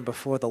time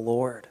before the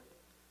Lord,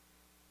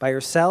 by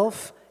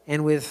yourself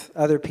and with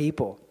other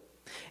people.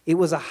 It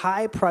was a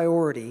high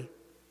priority,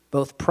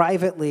 both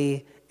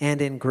privately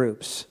and in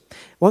groups.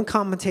 One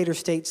commentator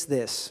states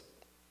this.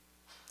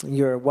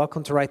 You're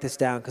welcome to write this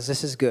down because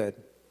this is good.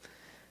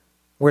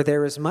 Where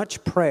there is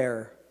much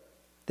prayer,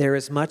 there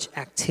is much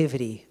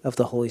activity of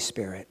the Holy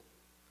Spirit.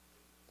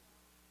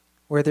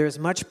 Where there is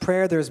much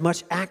prayer, there is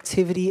much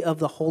activity of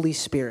the Holy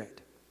Spirit.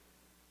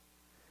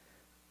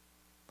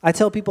 I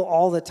tell people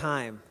all the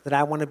time that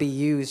I want to be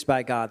used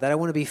by God, that I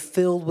want to be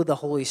filled with the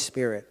Holy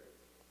Spirit.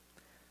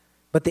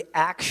 But the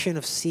action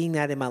of seeing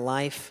that in my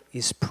life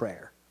is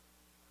prayer.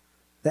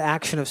 The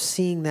action of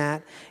seeing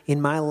that in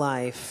my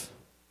life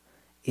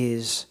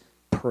is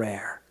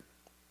prayer.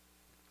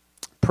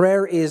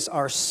 Prayer is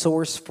our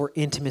source for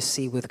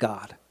intimacy with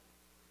God.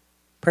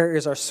 Prayer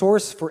is our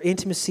source for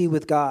intimacy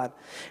with God.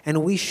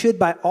 And we should,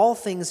 by all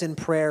things in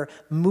prayer,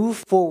 move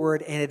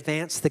forward and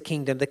advance the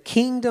kingdom. The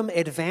kingdom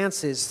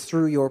advances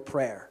through your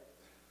prayer.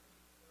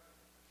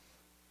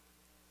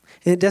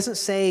 And it doesn't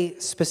say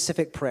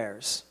specific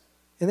prayers.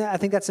 And I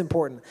think that's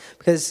important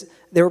because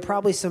there were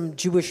probably some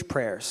Jewish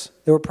prayers.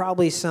 There were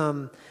probably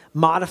some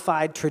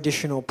modified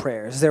traditional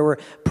prayers. There were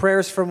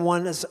prayers from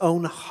one's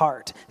own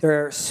heart.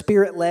 There are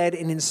spirit-led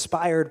and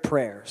inspired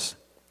prayers.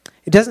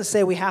 It doesn't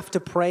say we have to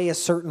pray a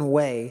certain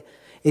way.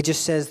 It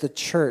just says the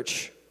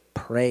church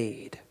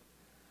prayed.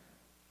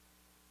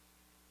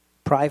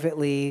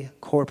 Privately,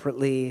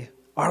 corporately,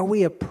 are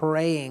we a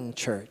praying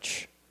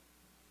church?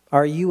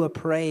 Are you a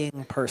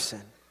praying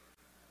person?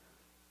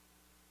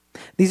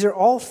 These are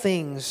all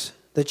things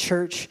the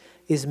church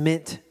is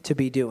meant to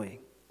be doing.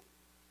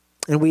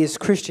 And we as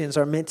Christians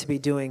are meant to be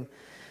doing.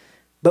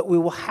 But we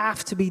will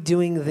have to be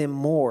doing them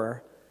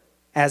more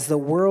as the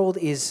world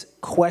is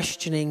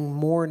questioning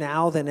more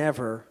now than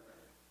ever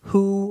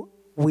who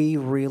we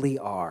really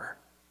are.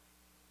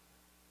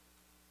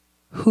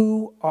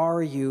 Who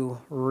are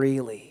you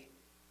really?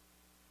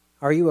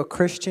 Are you a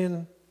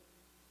Christian?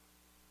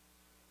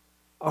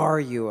 Are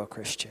you a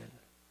Christian?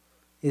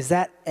 Is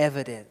that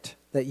evident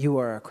that you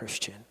are a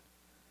Christian?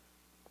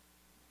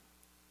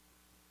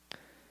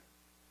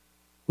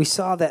 We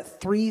saw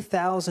that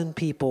 3,000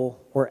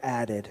 people were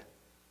added.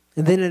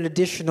 And then an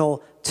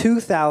additional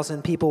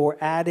 2,000 people were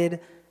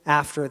added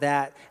after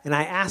that. And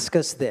I ask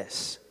us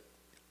this,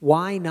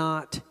 why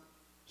not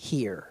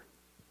here?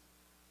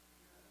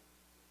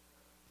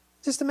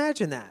 Just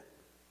imagine that.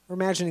 We're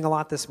imagining a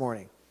lot this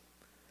morning.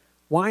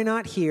 Why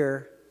not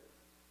here?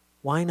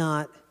 Why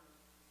not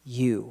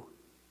you?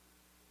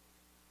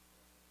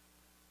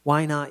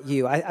 Why not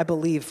you? I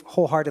believe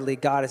wholeheartedly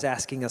God is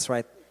asking us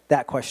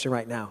that question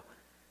right now.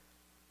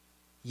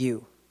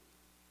 You.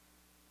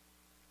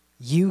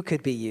 You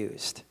could be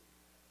used.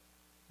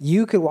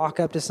 You could walk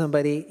up to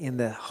somebody in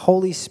the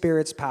Holy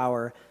Spirit's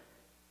power,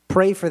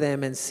 pray for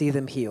them, and see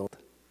them healed.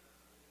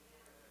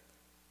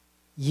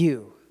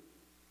 You.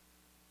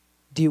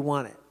 Do you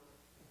want it?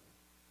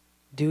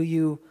 Do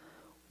you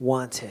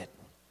want it?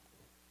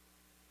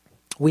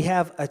 We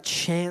have a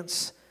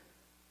chance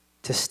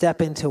to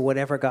step into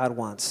whatever God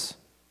wants,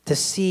 to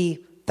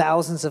see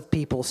thousands of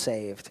people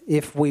saved,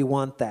 if we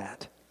want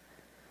that.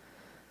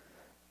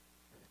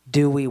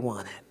 Do we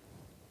want it?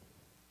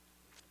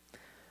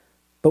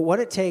 But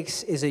what it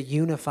takes is a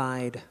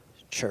unified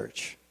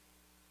church.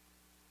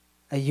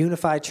 A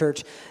unified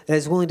church that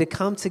is willing to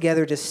come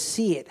together to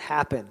see it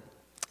happen.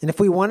 And if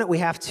we want it, we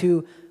have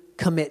to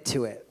commit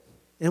to it.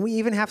 And we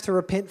even have to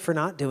repent for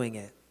not doing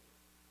it.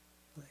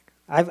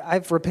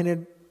 I've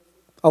repented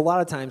a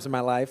lot of times in my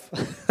life.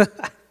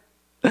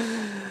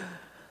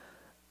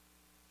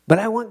 But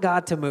I want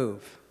God to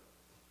move.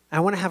 I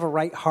want to have a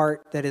right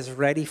heart that is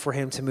ready for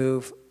him to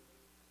move,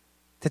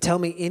 to tell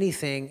me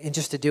anything and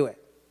just to do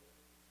it.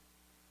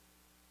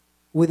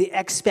 With the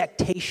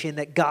expectation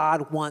that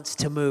God wants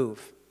to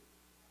move.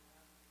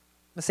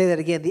 I'll say that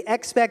again. The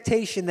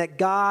expectation that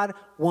God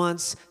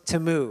wants to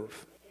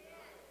move.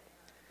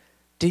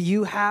 Do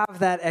you have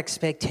that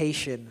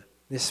expectation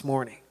this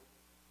morning?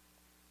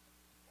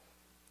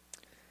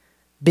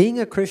 Being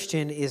a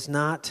Christian is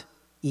not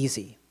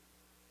easy,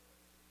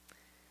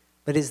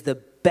 but is the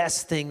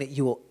best thing that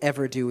you will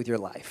ever do with your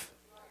life.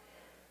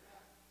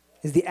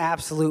 Is the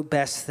absolute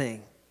best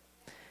thing.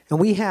 And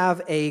we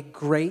have a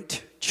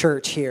great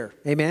church here.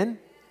 Amen?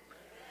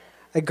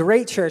 A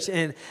great church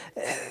and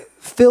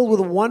filled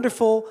with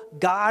wonderful,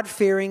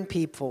 God-fearing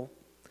people.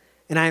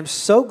 And I am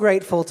so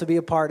grateful to be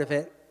a part of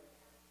it.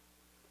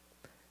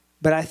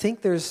 But I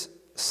think there's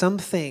some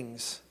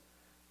things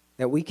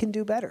that we can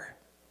do better.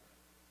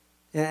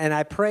 And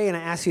I pray and I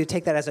ask you to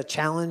take that as a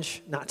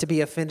challenge, not to be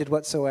offended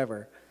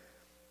whatsoever.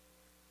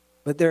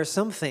 But there are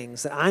some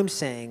things that I'm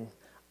saying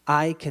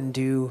I can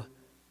do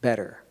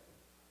better.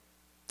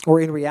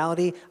 Or in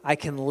reality, I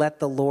can let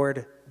the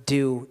Lord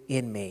do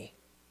in me.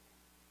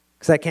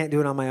 Because I can't do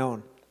it on my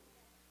own.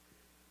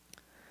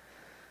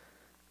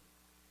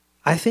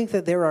 I think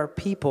that there are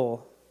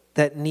people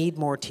that need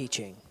more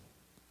teaching.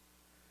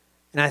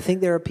 And I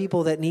think there are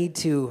people that need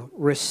to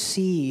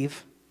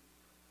receive,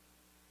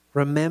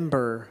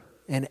 remember,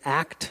 and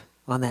act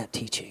on that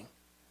teaching.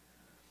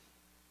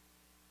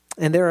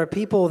 And there are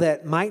people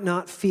that might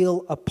not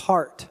feel a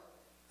part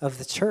of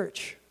the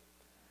church.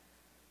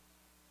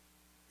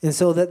 And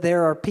so that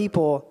there are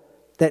people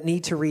that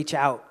need to reach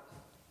out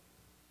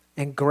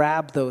and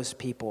grab those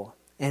people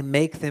and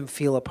make them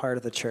feel a part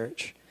of the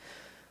church.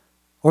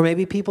 Or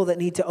maybe people that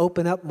need to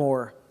open up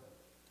more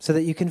so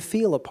that you can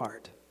feel a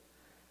part.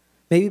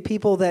 Maybe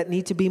people that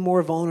need to be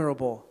more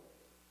vulnerable.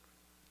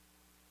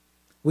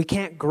 We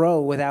can't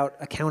grow without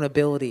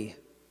accountability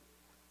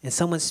and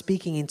someone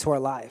speaking into our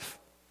life.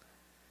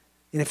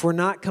 And if we're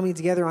not coming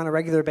together on a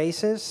regular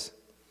basis,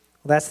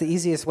 well, that's the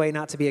easiest way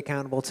not to be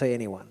accountable to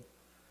anyone.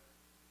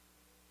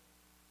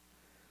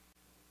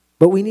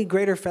 But we need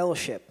greater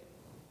fellowship.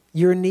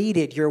 You're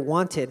needed, you're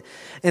wanted.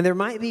 And there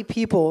might be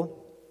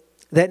people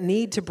that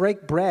need to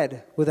break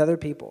bread with other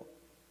people.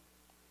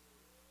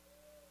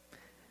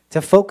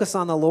 To focus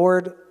on the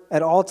Lord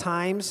at all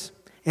times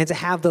and to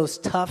have those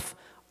tough,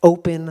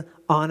 open,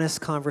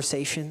 honest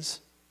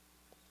conversations.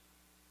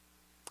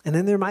 And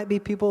then there might be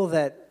people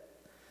that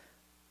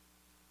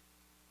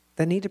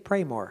need to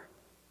pray more.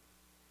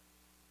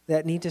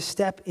 That need to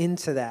step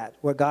into that,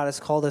 what God has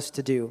called us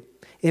to do.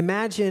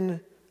 Imagine,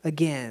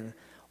 again,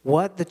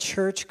 what the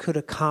church could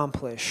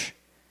accomplish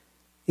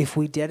if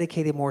we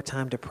dedicated more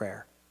time to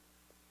prayer,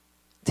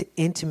 to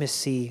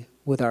intimacy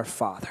with our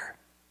Father.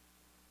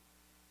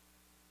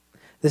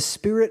 The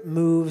Spirit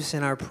moves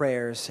in our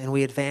prayers, and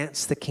we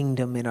advance the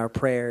kingdom in our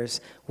prayers.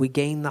 We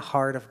gain the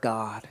heart of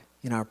God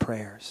in our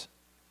prayers.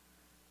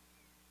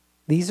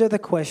 These are the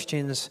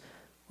questions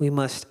we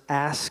must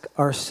ask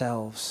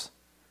ourselves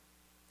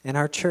and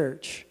our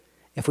church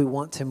if we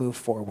want to move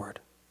forward.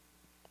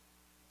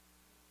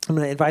 I'm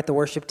going to invite the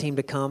worship team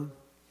to come.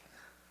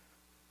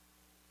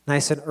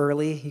 Nice and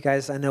early. You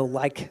guys, I know,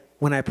 like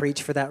when I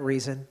preach for that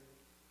reason.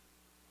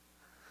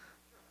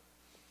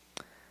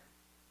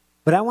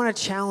 But I want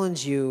to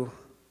challenge you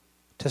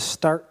to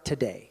start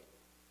today.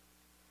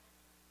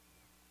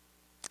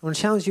 I want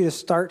to challenge you to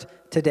start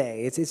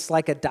today. It's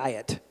like a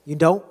diet. You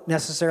don't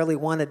necessarily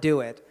want to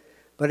do it,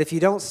 but if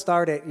you don't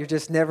start it, you're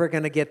just never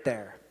going to get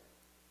there.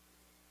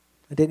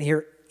 I didn't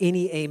hear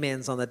any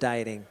amens on the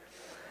dieting.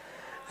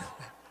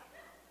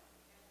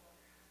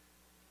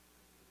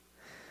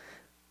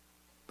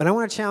 But I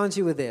want to challenge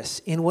you with this.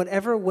 In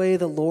whatever way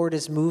the Lord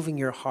is moving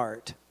your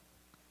heart,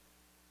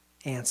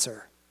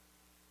 answer.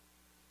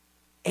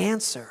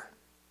 Answer.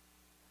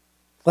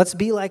 Let's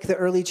be like the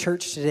early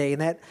church today,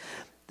 and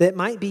that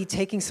might be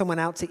taking someone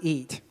out to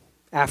eat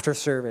after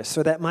service,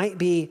 or that might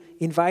be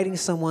inviting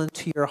someone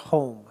to your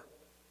home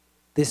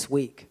this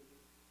week.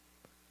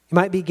 You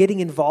might be getting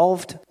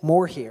involved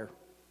more here,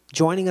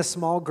 joining a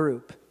small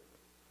group,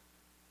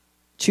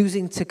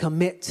 choosing to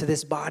commit to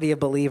this body of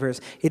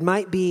believers. It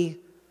might be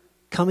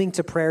coming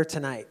to prayer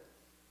tonight.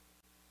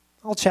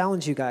 I'll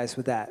challenge you guys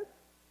with that.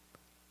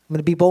 I'm going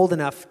to be bold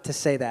enough to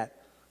say that.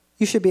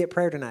 You should be at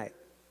prayer tonight.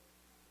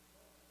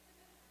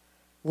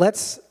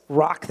 Let's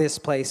rock this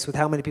place with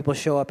how many people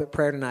show up at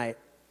prayer tonight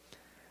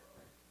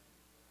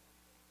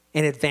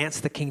and advance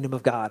the kingdom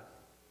of God.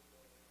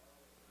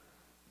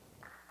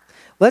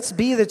 Let's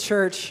be the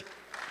church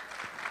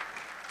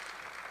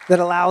that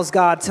allows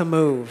God to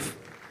move.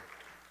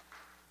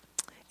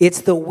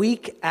 It's the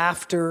week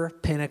after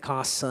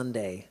Pentecost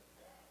Sunday.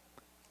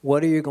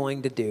 What are you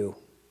going to do?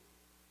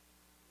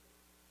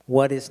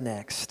 What is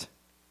next?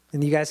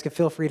 And you guys can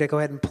feel free to go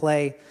ahead and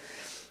play.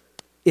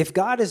 If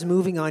God is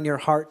moving on your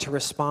heart to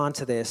respond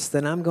to this,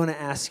 then I'm going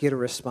to ask you to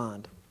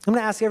respond. I'm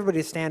going to ask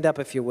everybody to stand up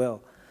if you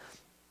will.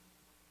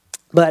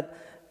 But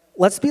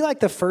let's be like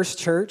the first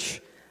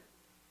church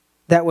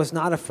that was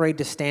not afraid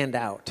to stand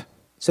out.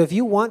 So if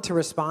you want to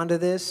respond to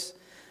this,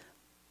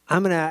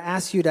 I'm going to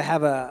ask you to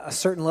have a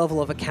certain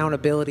level of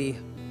accountability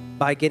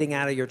by getting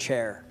out of your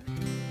chair.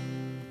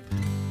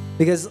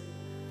 Because,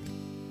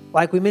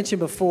 like we mentioned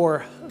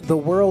before, the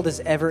world is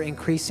ever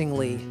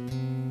increasingly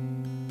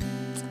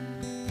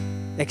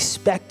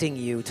expecting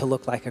you to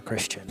look like a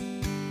Christian.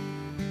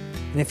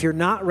 And if you're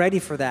not ready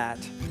for that,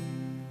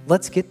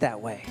 let's get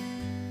that way.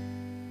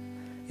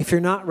 If you're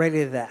not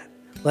ready for that,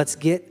 let's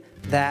get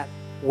that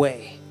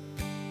way.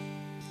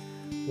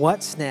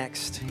 What's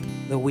next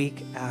the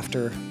week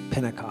after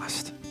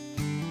Pentecost?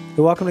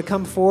 You're welcome to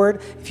come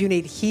forward. If you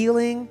need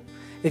healing,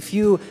 if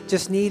you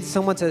just need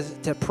someone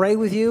to pray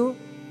with you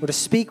or to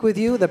speak with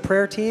you, the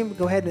prayer team,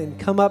 go ahead and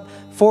come up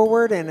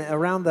forward and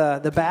around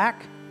the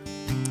back.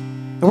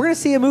 And we're going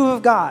to see a move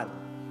of God.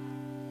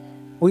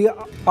 We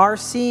are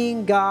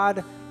seeing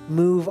God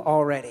move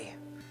already.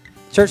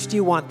 Church, do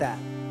you want that?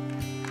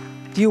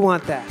 Do you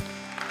want that?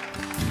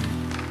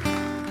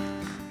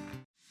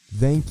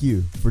 Thank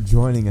you for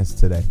joining us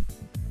today.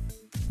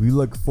 We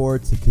look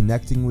forward to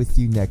connecting with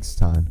you next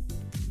time.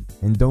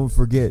 And don't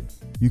forget,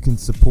 you can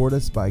support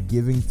us by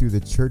giving through the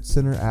Church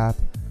Center app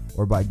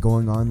or by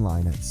going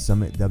online at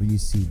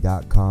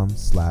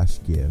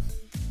summitwc.com/give.